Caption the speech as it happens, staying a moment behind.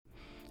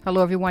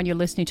Hello, everyone. You're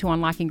listening to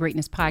Unlocking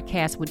Greatness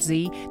Podcast with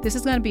Z. This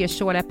is going to be a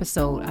short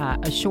episode, I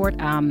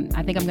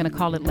think I'm going to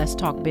call it Let's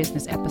Talk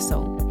Business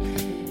episode.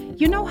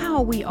 You know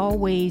how we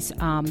always,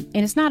 and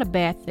it's not a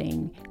bad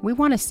thing, we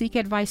want to seek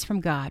advice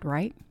from God,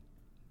 right?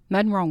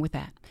 Nothing wrong with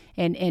that.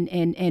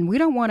 And we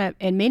don't want to,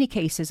 in many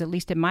cases, at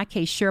least in my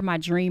case, share my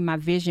dream, my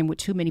vision with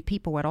too many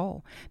people at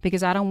all,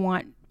 because I don't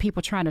want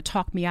people trying to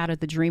talk me out of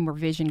the dream or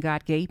vision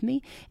God gave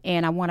me,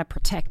 and I want to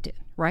protect it,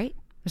 right?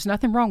 There's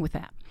nothing wrong with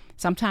that.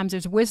 Sometimes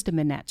there's wisdom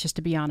in that, just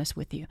to be honest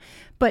with you.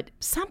 But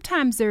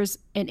sometimes there's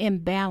an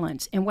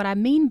imbalance. And what I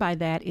mean by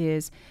that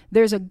is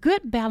there's a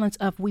good balance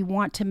of we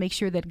want to make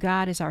sure that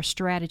God is our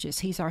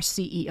strategist. He's our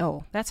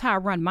CEO. That's how I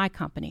run my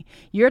company.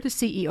 You're the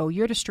CEO.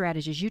 You're the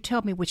strategist. You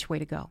tell me which way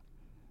to go.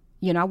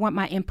 You know, I want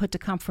my input to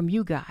come from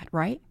you, God,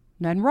 right?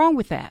 Nothing wrong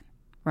with that,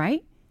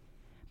 right?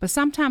 But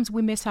sometimes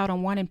we miss out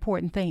on one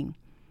important thing.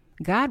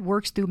 God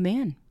works through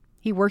men.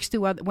 He works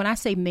through other. When I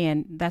say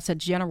men, that's a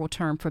general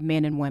term for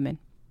men and women,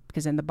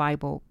 because in the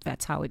Bible,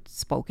 that's how it's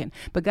spoken.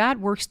 But God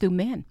works through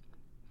men.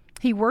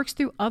 He works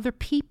through other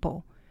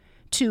people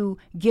to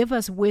give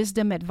us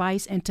wisdom,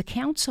 advice, and to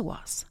counsel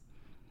us.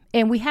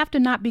 And we have to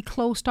not be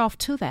closed off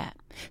to that.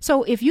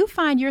 So if you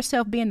find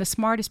yourself being the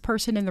smartest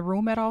person in the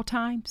room at all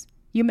times,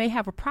 you may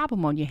have a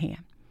problem on your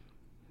hand.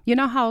 You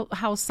know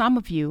how some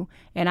of you,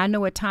 and I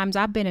know at times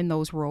I've been in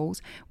those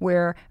roles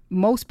where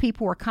most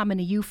people are coming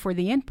to you for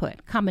the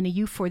input, coming to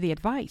you for the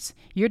advice.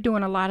 You're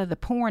doing a lot of the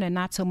pouring and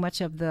not so much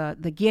of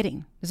the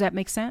getting. Does that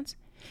make sense?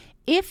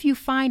 If you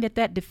find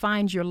that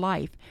defines your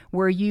life,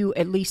 where you,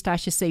 at least I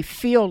should say,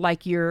 feel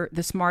like you're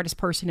the smartest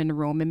person in the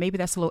room, and maybe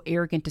that's a little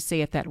arrogant to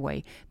say it that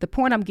way. The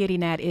point I'm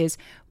getting at is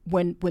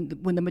when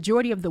the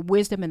majority of the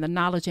wisdom and the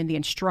knowledge and the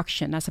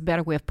instruction, that's a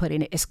better way of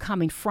putting it, is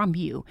coming from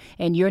you,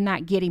 and you're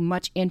not getting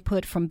much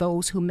input from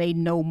those who may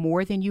know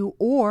more than you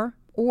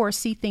or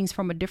see things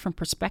from a different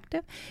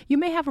perspective, you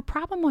may have a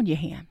problem on your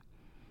hand.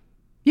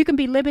 You can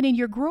be limiting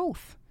your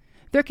growth.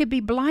 There could be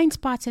blind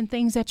spots in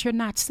things that you're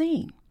not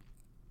seeing.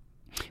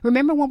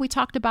 Remember when we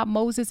talked about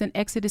Moses in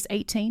Exodus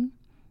 18?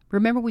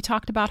 Remember we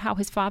talked about how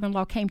his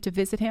father-in-law came to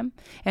visit him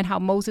and how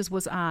Moses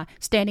was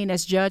standing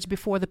as judge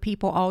before the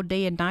people all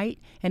day and night.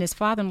 And his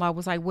father-in-law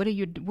was like, what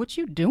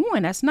you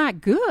doing? That's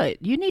not good.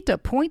 You need to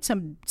appoint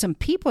some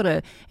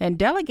people and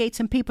delegate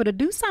some people to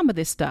do some of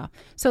this stuff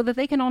so that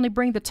they can only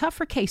bring the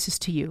tougher cases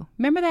to you.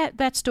 Remember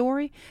that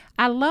story?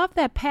 I love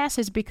that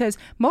passage because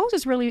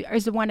Moses really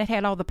is the one that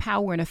had all the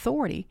power and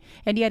authority.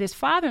 And yet his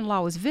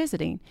father-in-law was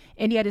visiting.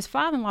 And yet his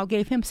father-in-law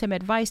gave him some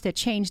advice that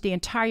changed the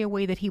entire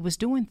way that he was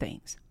doing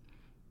things.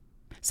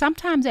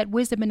 Sometimes that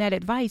wisdom and that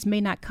advice may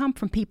not come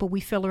from people we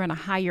feel are in a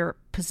higher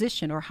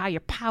position or higher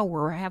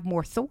power or have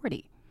more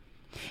authority.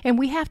 And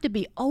we have to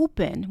be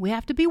open. We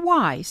have to be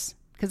wise,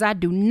 because I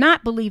do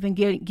not believe in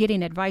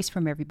getting advice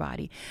from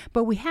everybody.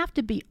 But we have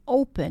to be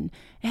open,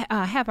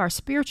 have our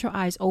spiritual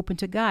eyes open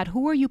to God.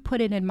 Who are you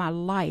putting in my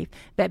life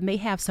that may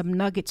have some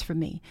nuggets for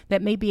me,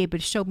 that may be able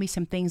to show me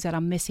some things that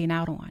I'm missing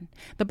out on?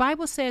 The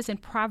Bible says in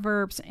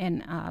Proverbs,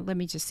 and let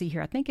me just see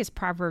here, I think it's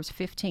Proverbs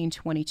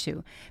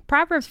 15:22.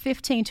 Proverbs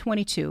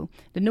 15:22,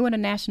 the New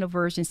International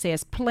Version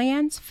says,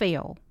 plans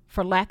fail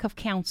for lack of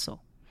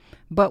counsel,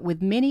 but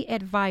with many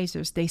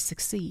advisors they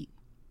succeed.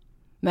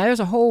 Now,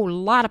 there's a whole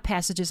lot of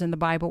passages in the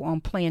Bible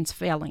on plans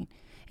failing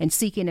and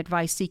seeking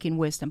advice, seeking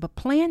wisdom. But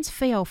plans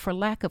fail for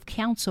lack of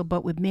counsel,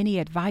 but with many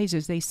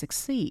advisors, they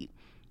succeed.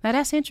 Now,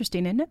 that's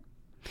interesting, isn't it?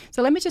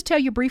 So let me just tell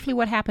you briefly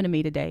what happened to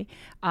me today.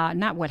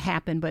 Not what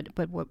happened,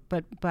 but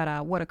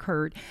what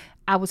occurred.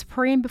 I was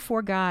praying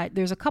before God.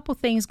 There's a couple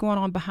things going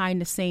on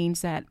behind the scenes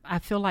that I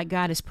feel like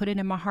God has put it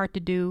in my heart to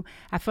do.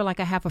 I feel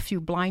like I have a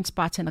few blind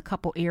spots in a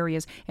couple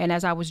areas. And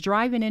as I was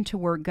driving into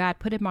work, God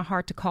put in my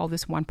heart to call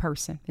this one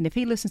person. And if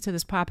he listens to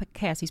this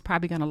podcast, he's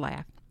probably going to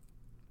laugh.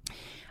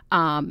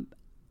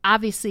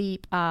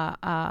 Obviously,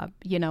 I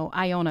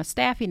own a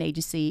staffing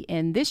agency,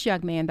 and this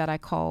young man that I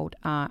called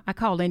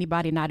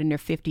anybody not in their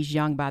 50s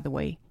young, by the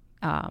way.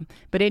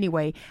 But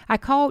anyway, I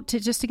called to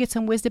get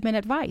some wisdom and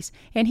advice.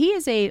 And he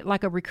is a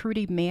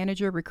recruiting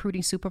manager,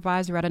 recruiting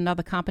supervisor at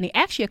another company,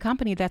 actually a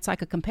company that's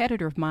like a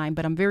competitor of mine,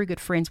 but I'm very good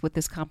friends with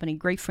this company,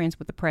 great friends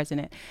with the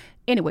president.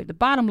 Anyway, the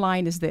bottom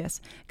line is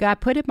this.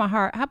 God put in my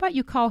heart, how about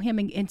you call him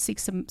and seek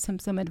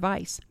some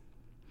advice?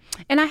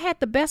 And I had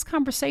the best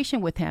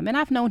conversation with him. And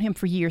I've known him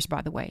for years,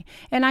 by the way.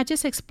 And I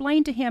just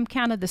explained to him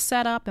kind of the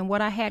setup and what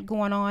I had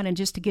going on and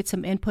just to get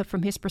some input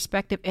from his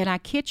perspective. And I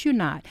kid you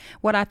not,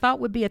 what I thought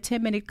would be a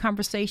 10-minute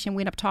conversation,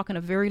 we ended up talking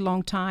a very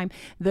long time.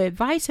 The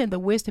advice and the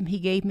wisdom he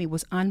gave me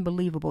was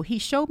unbelievable. He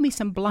showed me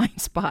some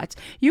blind spots.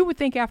 You would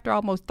think after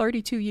almost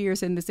 32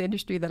 years in this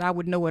industry that I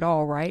would know it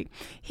all, right?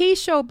 He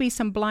showed me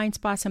some blind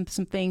spots and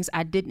some things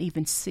I didn't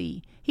even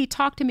see. He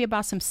talked to me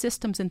about some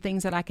systems and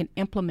things that I can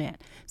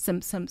implement,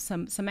 some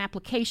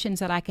applications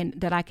that I can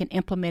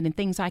implement and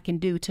things I can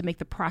do to make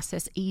the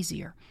process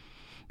easier.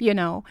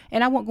 And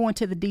I won't go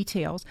into the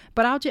details,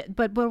 but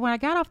but when I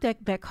got off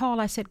that call,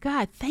 I said,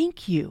 God,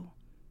 thank you.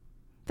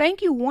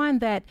 Thank you, one,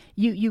 that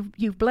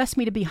you've blessed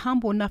me to be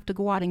humble enough to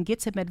go out and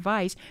get some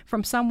advice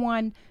from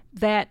someone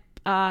that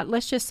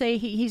let's just say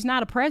he's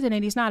not a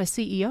president, he's not a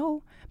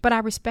CEO, but I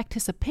respect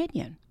his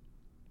opinion.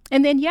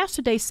 And then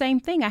yesterday,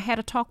 same thing. I had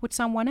a talk with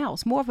someone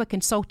else, more of a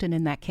consultant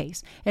in that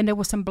case. And there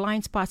were some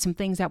blind spots, some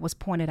things that was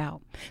pointed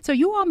out. So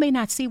you all may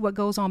not see what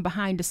goes on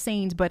behind the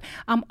scenes, but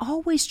I'm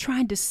always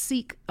trying to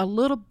seek a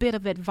little bit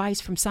of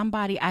advice from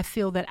somebody I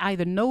feel that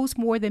either knows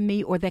more than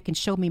me or that can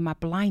show me my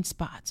blind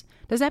spots.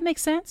 Does that make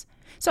sense?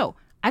 So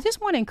I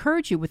just want to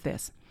encourage you with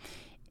this.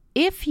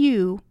 If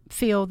you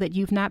feel that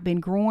you've not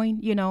been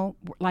growing,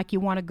 like you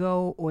want to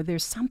go, or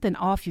there's something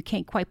off, you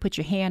can't quite put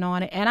your hand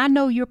on it. And I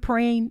know you're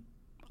praying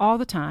all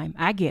the time.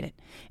 I get it.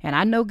 And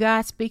I know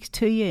God speaks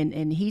to you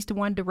and he's the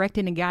one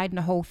directing and guiding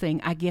the whole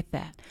thing. I get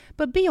that.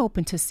 But be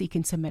open to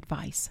seeking some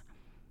advice.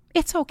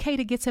 It's okay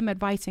to get some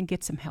advice and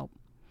get some help.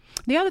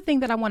 The other thing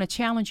that I want to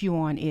challenge you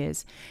on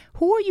is,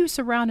 who are you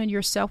surrounding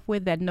yourself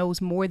with that knows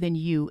more than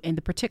you in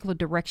the particular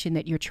direction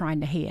that you're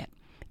trying to head?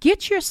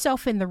 Get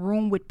yourself in the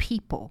room with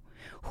people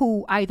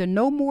who either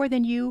know more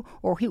than you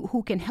or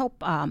who can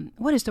help,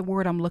 what is the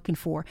word I'm looking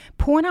for?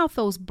 Point out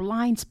those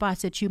blind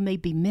spots that you may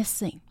be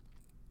missing.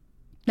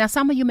 Now,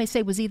 some of you may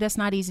say, well, Z, that's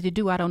not easy to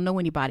do. I don't know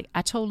anybody.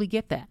 I totally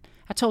get that.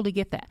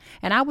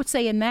 And I would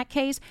say in that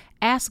case,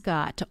 ask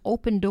God to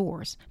open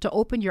doors, to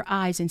open your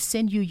eyes and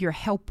send you your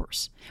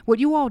helpers. What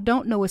you all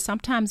don't know is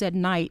sometimes at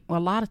night, or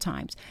a lot of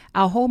times,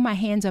 I'll hold my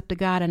hands up to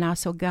God and I'll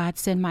say, God,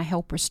 send my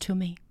helpers to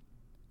me.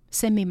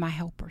 Send me my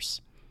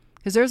helpers.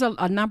 Because there's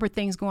a number of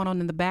things going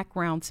on in the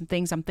background, some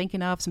things I'm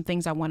thinking of, some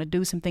things I want to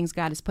do, some things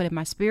God has put in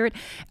my spirit,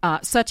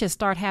 such as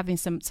start having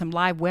some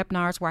live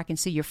webinars where I can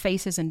see your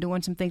faces and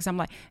doing some things. I'm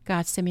like,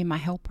 God, send me my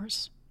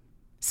helpers.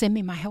 Send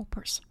me my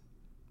helpers.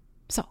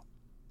 So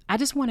I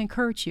just want to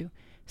encourage you.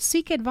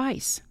 Seek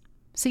advice.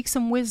 Seek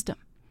some wisdom.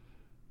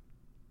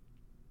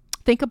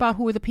 Think about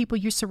who are the people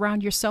you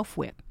surround yourself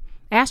with.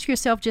 Ask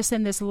yourself just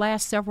in this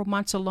last several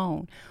months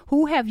alone,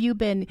 who have you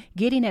been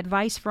getting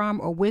advice from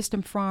or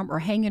wisdom from or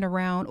hanging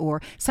around,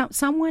 or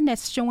someone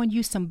that's showing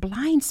you some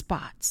blind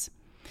spots?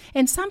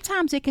 And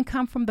sometimes it can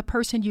come from the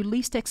person you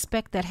least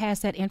expect that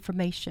has that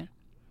information.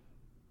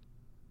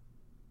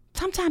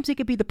 Sometimes it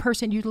could be the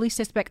person you least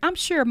expect. I'm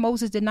sure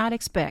Moses did not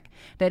expect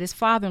that his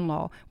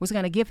father-in-law was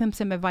going to give him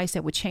some advice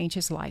that would change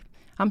his life.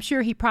 I'm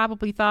sure he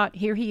probably thought,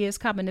 here he is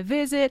coming to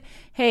visit.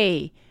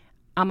 Hey,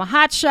 I'm a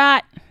hot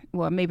shot.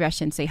 Well, maybe I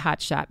shouldn't say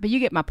hot shot, but you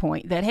get my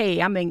point that, hey,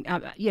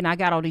 I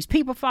got all these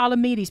people following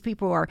me. These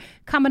people are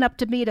coming up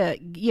to me to,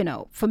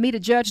 for me to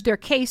judge their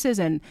cases.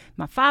 And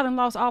my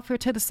father-in-law's off here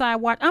to the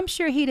sidewalk. I'm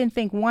sure he didn't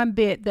think one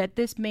bit that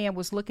this man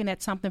was looking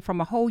at something from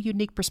a whole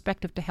unique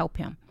perspective to help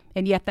him.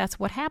 And yet that's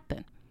what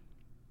happened.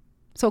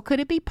 So could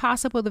it be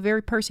possible the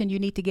very person you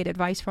need to get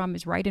advice from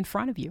is right in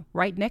front of you,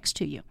 right next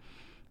to you?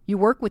 You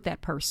work with that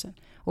person,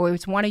 or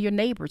it's one of your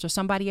neighbors or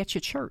somebody at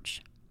your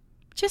church.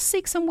 Just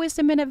seek some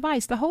wisdom and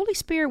advice. The Holy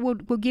Spirit will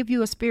give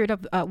you a spirit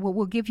of,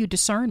 will give you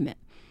discernment.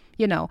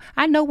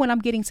 I know when I'm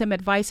getting some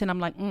advice and I'm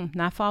like,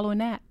 not following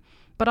that.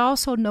 But I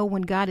also know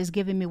when God is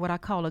giving me what I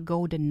call a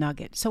golden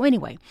nugget. So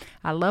anyway,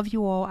 I love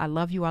you all. I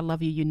love you. I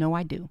love you. You know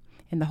I do.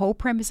 And the whole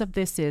premise of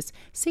this is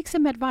seek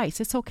some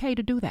advice. It's okay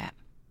to do that.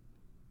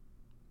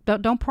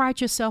 Don't pride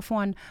yourself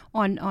on,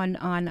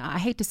 I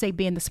hate to say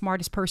being the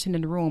smartest person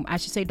in the room. I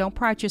should say don't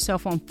pride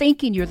yourself on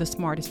thinking you're the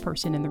smartest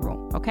person in the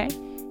room. Okay?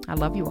 I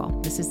love you all.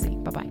 This is Z.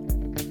 Bye-bye.